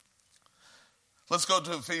 Let's go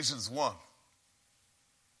to Ephesians 1.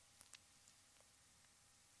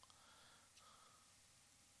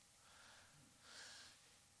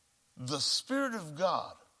 The Spirit of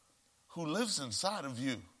God who lives inside of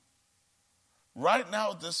you right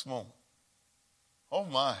now at this moment. Oh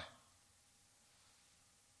my.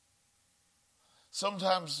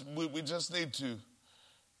 Sometimes we just need to,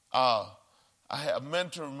 a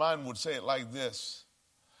mentor of mine would say it like this: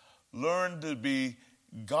 learn to be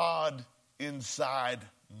God inside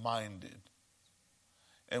minded.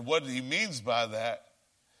 And what he means by that,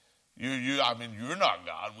 you're not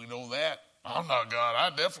God, we know that. I'm not God, I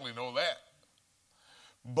definitely know that.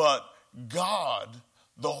 But God,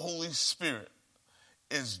 the Holy Spirit,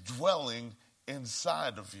 is dwelling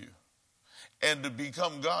inside of you. And to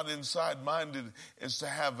become God inside minded is to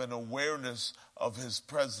have an awareness of his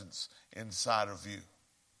presence inside of you.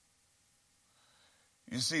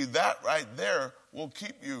 You see, that right there will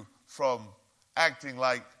keep you from acting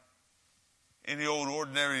like any old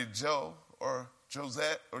ordinary Joe or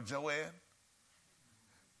Josette or Joanne.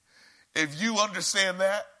 If you understand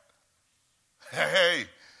that, hey,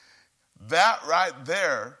 that right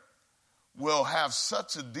there will have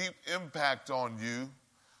such a deep impact on you,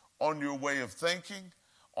 on your way of thinking,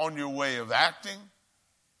 on your way of acting.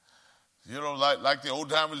 You know, like the old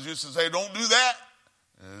timers used to say, don't do that.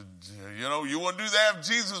 You wouldn't do that if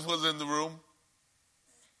Jesus was in the room.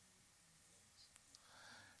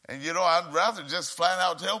 And I'd rather just flat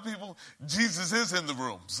out tell people Jesus is in the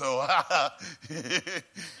room. So,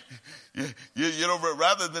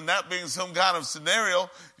 rather than that being some kind of scenario,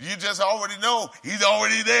 you just already know he's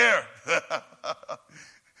already there.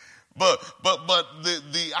 But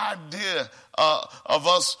the idea of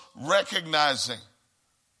us recognizing,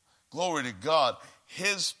 glory to God,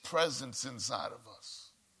 his presence inside of us.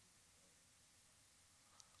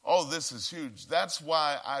 oh, this is huge. That's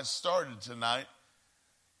why I started tonight.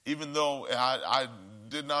 Even though I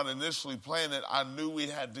did not initially plan it, I knew we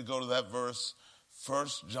had to go to that verse, 1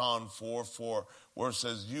 John 4:4, where it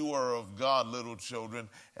says, you are of God, little children,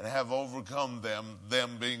 and have overcome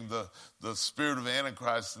them being the spirit of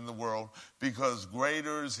Antichrist in the world, because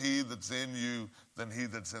greater is he that's in you than he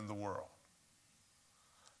that's in the world.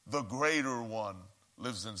 The greater one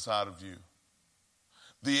lives inside of you.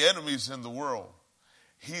 The enemy's in the world.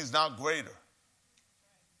 He's not greater.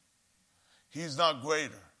 He's not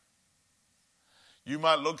greater. You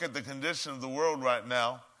might look at the condition of the world right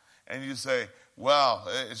now and you say, wow,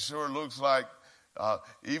 it sure looks like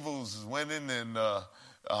evil's winning, and,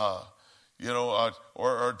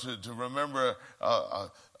 or to remember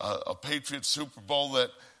a Patriots Super Bowl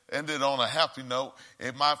that ended on a happy note,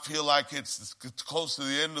 it might feel like it's close to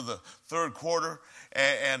the end of the third quarter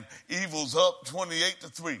and evil's up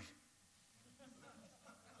 28-3.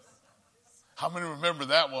 How many remember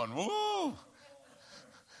that one? Woo!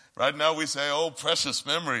 Right now we say, oh, precious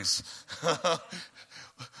memories.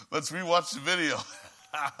 Let's rewatch the video.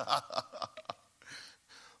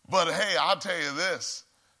 But hey, I'll tell you this.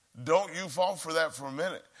 Don't you fall for that for a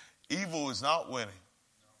minute. Evil is not winning.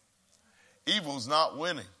 Evil's not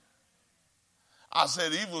winning. I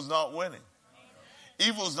said evil's not winning.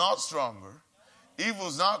 Evil's not stronger.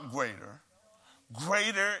 Evil's not greater.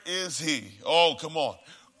 Greater is he. Oh, come on.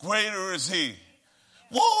 Greater is he.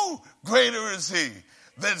 Whoa! Greater is he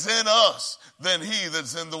that's in us than he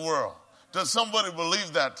that's in the world. Does somebody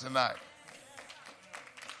believe that tonight?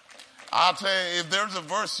 I'll tell you, if there's a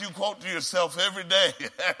verse you quote to yourself every day,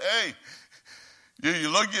 hey, you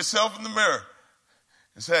look yourself in the mirror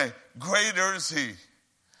and say, greater is he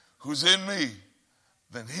who's in me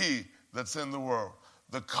than he that's in the world.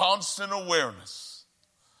 The constant awareness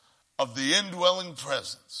of the indwelling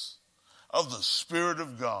presence of the Spirit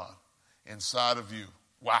of God inside of you.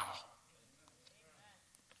 Wow.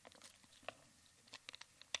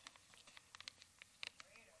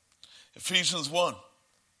 Ephesians 1.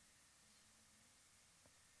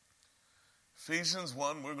 Ephesians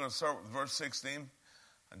 1, we're going to start with verse 16.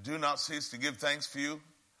 I do not cease to give thanks for you,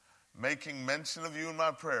 making mention of you in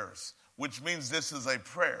my prayers, which means this is a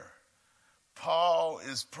prayer. Paul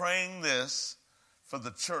is praying this for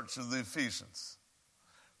the church of the Ephesians,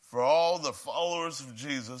 for all the followers of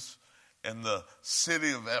Jesus in the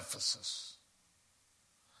city of Ephesus,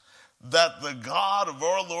 that the God of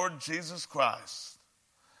our Lord Jesus Christ,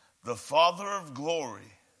 the Father of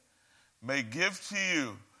glory, may give to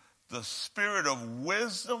you the spirit of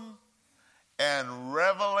wisdom and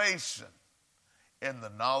revelation in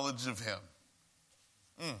the knowledge of him.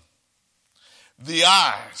 The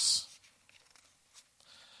eyes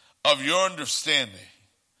of your understanding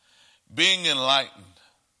being enlightened,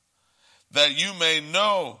 that you may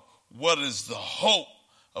know what is the hope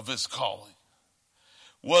of his calling,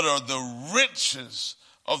 what are the riches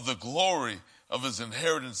of the glory of his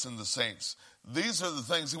inheritance in the saints. These are the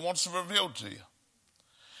things he wants to reveal to you.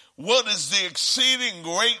 What is the exceeding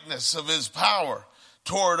greatness of his power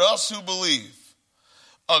toward us who believe,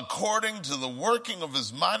 according to the working of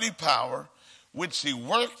his mighty power, which he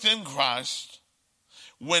worked in Christ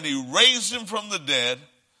when he raised him from the dead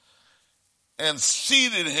and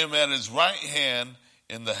seated him at his right hand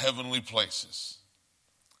in the heavenly places.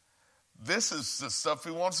 This is the stuff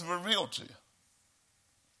he wants to reveal to you.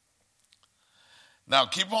 Now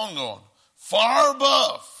keep on going. Far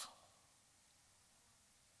above.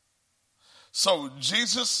 So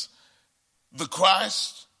Jesus, the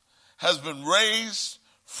Christ, has been raised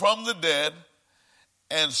from the dead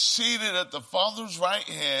and seated at the Father's right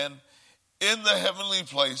hand in the heavenly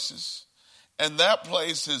places. And that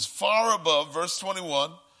place is far above, verse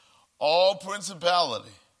 21, all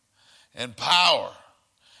principality and power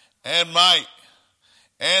and might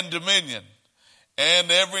and dominion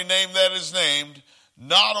and every name that is named,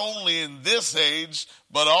 not only in this age,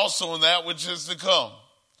 but also in that which is to come.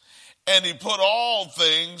 And he put all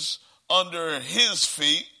things under his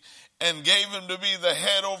feet and gave him to be the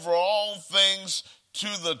head over all things to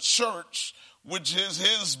the church, which is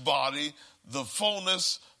his body, the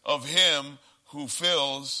fullness of him who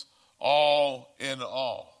fills all in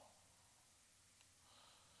all.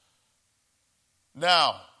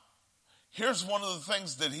 Now, here's one of the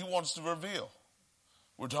things that he wants to reveal.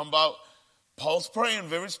 We're talking about Paul's praying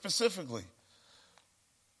very specifically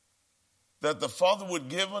that the Father would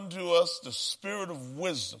give unto us the spirit of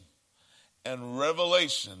wisdom and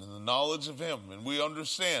revelation and the knowledge of him. And we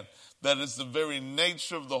understand that it's the very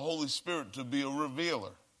nature of the Holy Spirit to be a revealer.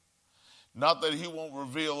 Not that he won't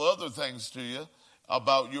reveal other things to you,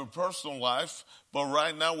 about your personal life, but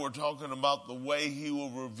right now we're talking about the way he will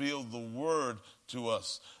reveal the word to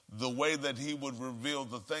us, the way that he would reveal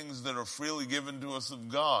the things that are freely given to us of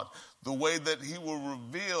God, the way that he will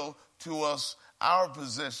reveal to us our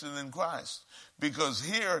position in Christ. Because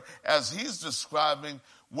here, as he's describing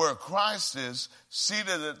where Christ is,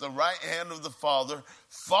 seated at the right hand of the Father,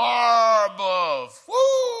 far above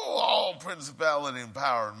all principality and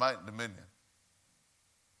power and might and dominion.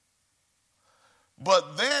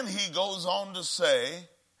 But then he goes on to say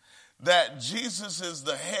that Jesus is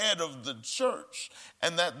the head of the church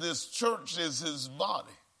and that this church is his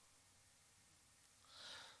body.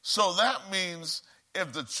 So that means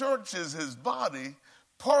if the church is his body,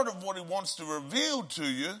 part of what he wants to reveal to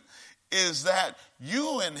you is that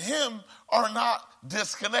you and him are not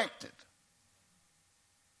disconnected.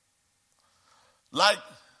 Like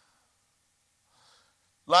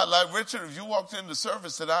Richard, if you walked into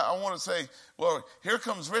service and I want to say, well, here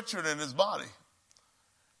comes Richard in his body.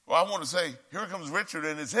 Or I want to say, here comes Richard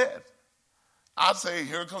in his head. I'd say,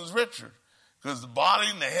 here comes Richard. Because the body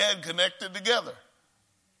and the head connected together.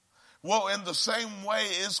 Well, in the same way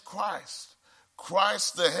is Christ.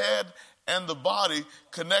 Christ, the head and the body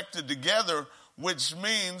connected together, which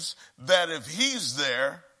means that if he's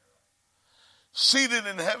there, seated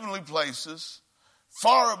in heavenly places,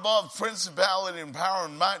 far above principality and power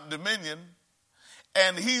and might and dominion,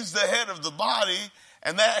 and he's the head of the body,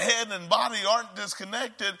 and that head and body aren't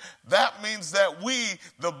disconnected, that means that we,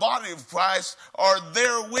 the body of Christ, are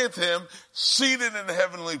there with him, seated in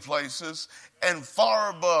heavenly places, and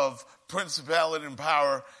far above principality and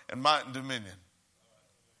power and might and dominion.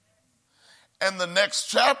 And the next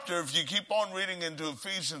chapter, if you keep on reading into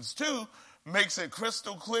Ephesians 2, makes it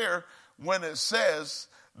crystal clear when it says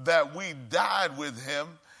that we died with him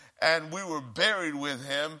and we were buried with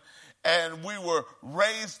him and we were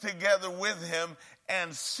raised together with him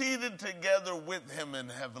and seated together with him in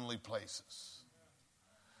heavenly places.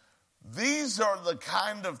 These are the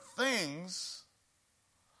kind of things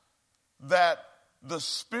that the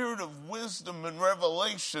Spirit of wisdom and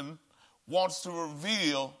revelation wants to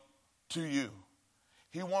reveal to you.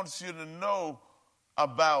 He wants you to know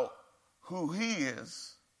about who he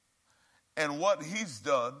is and what he's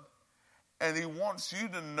done, and he wants you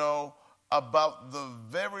to know about the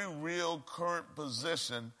very real current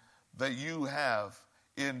position that you have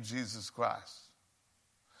in Jesus Christ.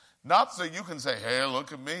 Not so you can say, hey,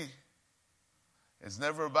 look at me. It's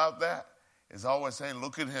never about that. It's always saying,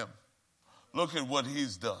 look at him. Look at what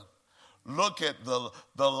he's done. Look at the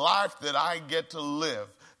life that I get to live.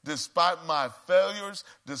 Despite my failures,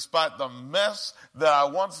 despite the mess that I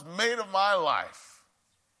once made of my life.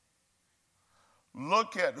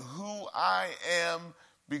 Look at who I am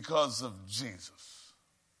because of Jesus.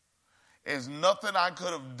 There's nothing I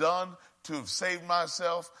could have done to have saved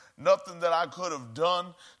myself, nothing that I could have done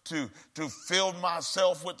to fill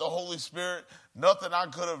myself with the Holy Spirit, nothing I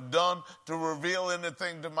could have done to reveal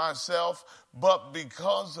anything to myself, but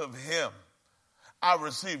because of him, I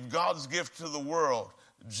received God's gift to the world,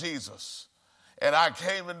 Jesus. And I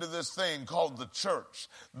came into this thing called the church,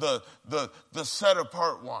 the set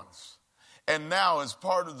apart ones. And now as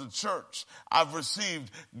part of the church, I've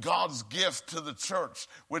received God's gift to the church,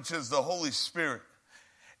 which is the Holy Spirit.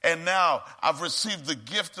 And now I've received the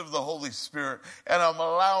gift of the Holy Spirit, and I'm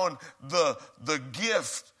allowing the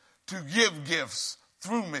gift to give gifts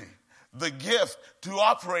through me, the gift to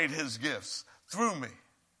operate his gifts through me.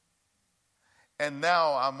 And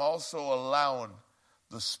now I'm also allowing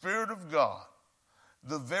the Spirit of God,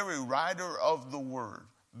 the very writer of the Word,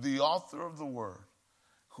 the author of the Word,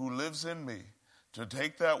 who lives in me, to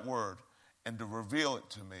take that Word and to reveal it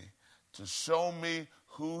to me, to show me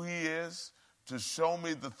who he is, to show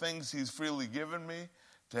me the things he's freely given me,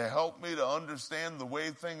 to help me to understand the way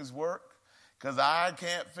things work, because I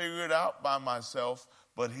can't figure it out by myself,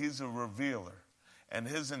 but he's a revealer. And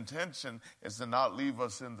his intention is to not leave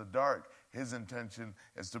us in the dark. His intention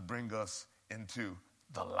is to bring us into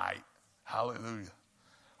the light. Hallelujah.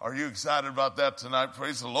 Are you excited about that tonight?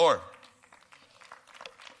 Praise the Lord.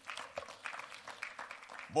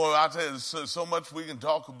 Boy, I tell you, there's so much we can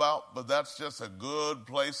talk about, but that's just a good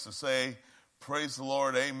place to say, praise the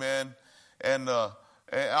Lord, amen. And I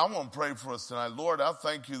want to pray for us tonight. Lord, I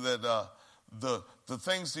thank you that the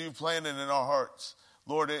things that you've planted in our hearts,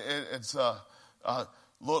 Lord,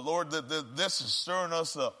 Lord, that this is stirring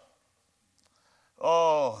us up.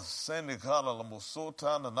 Oh,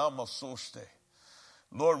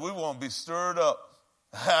 Lord, we want to be stirred up.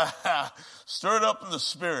 Stirred up in the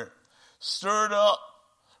Spirit. Stirred up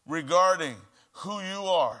regarding who you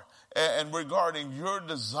are and regarding your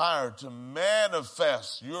desire to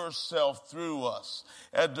manifest yourself through us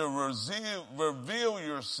and to reveal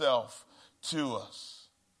yourself to us.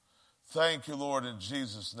 Thank you, Lord, in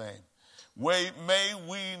Jesus' name. May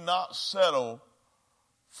we not settle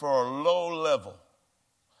for a low level.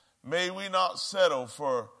 May we not settle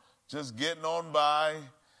for just getting on by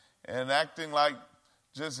and acting like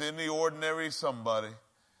just any ordinary somebody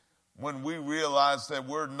when we realize that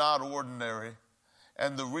we're not ordinary.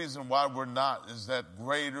 And the reason why we're not is that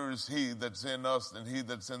greater is he that's in us than he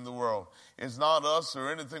that's in the world. It's not us or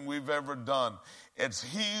anything we've ever done. It's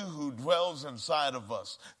he who dwells inside of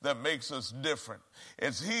us that makes us different.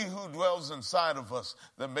 It's he who dwells inside of us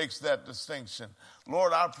that makes that distinction.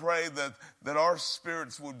 Lord, I pray that our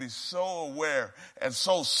spirits would be so aware and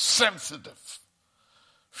so sensitive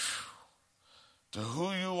to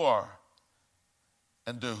who you are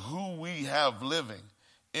and to who we have living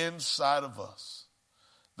inside of us,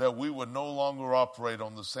 that we would no longer operate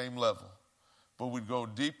on the same level, but we'd go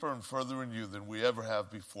deeper and further in you than we ever have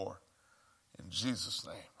before. In Jesus'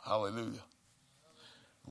 name, hallelujah.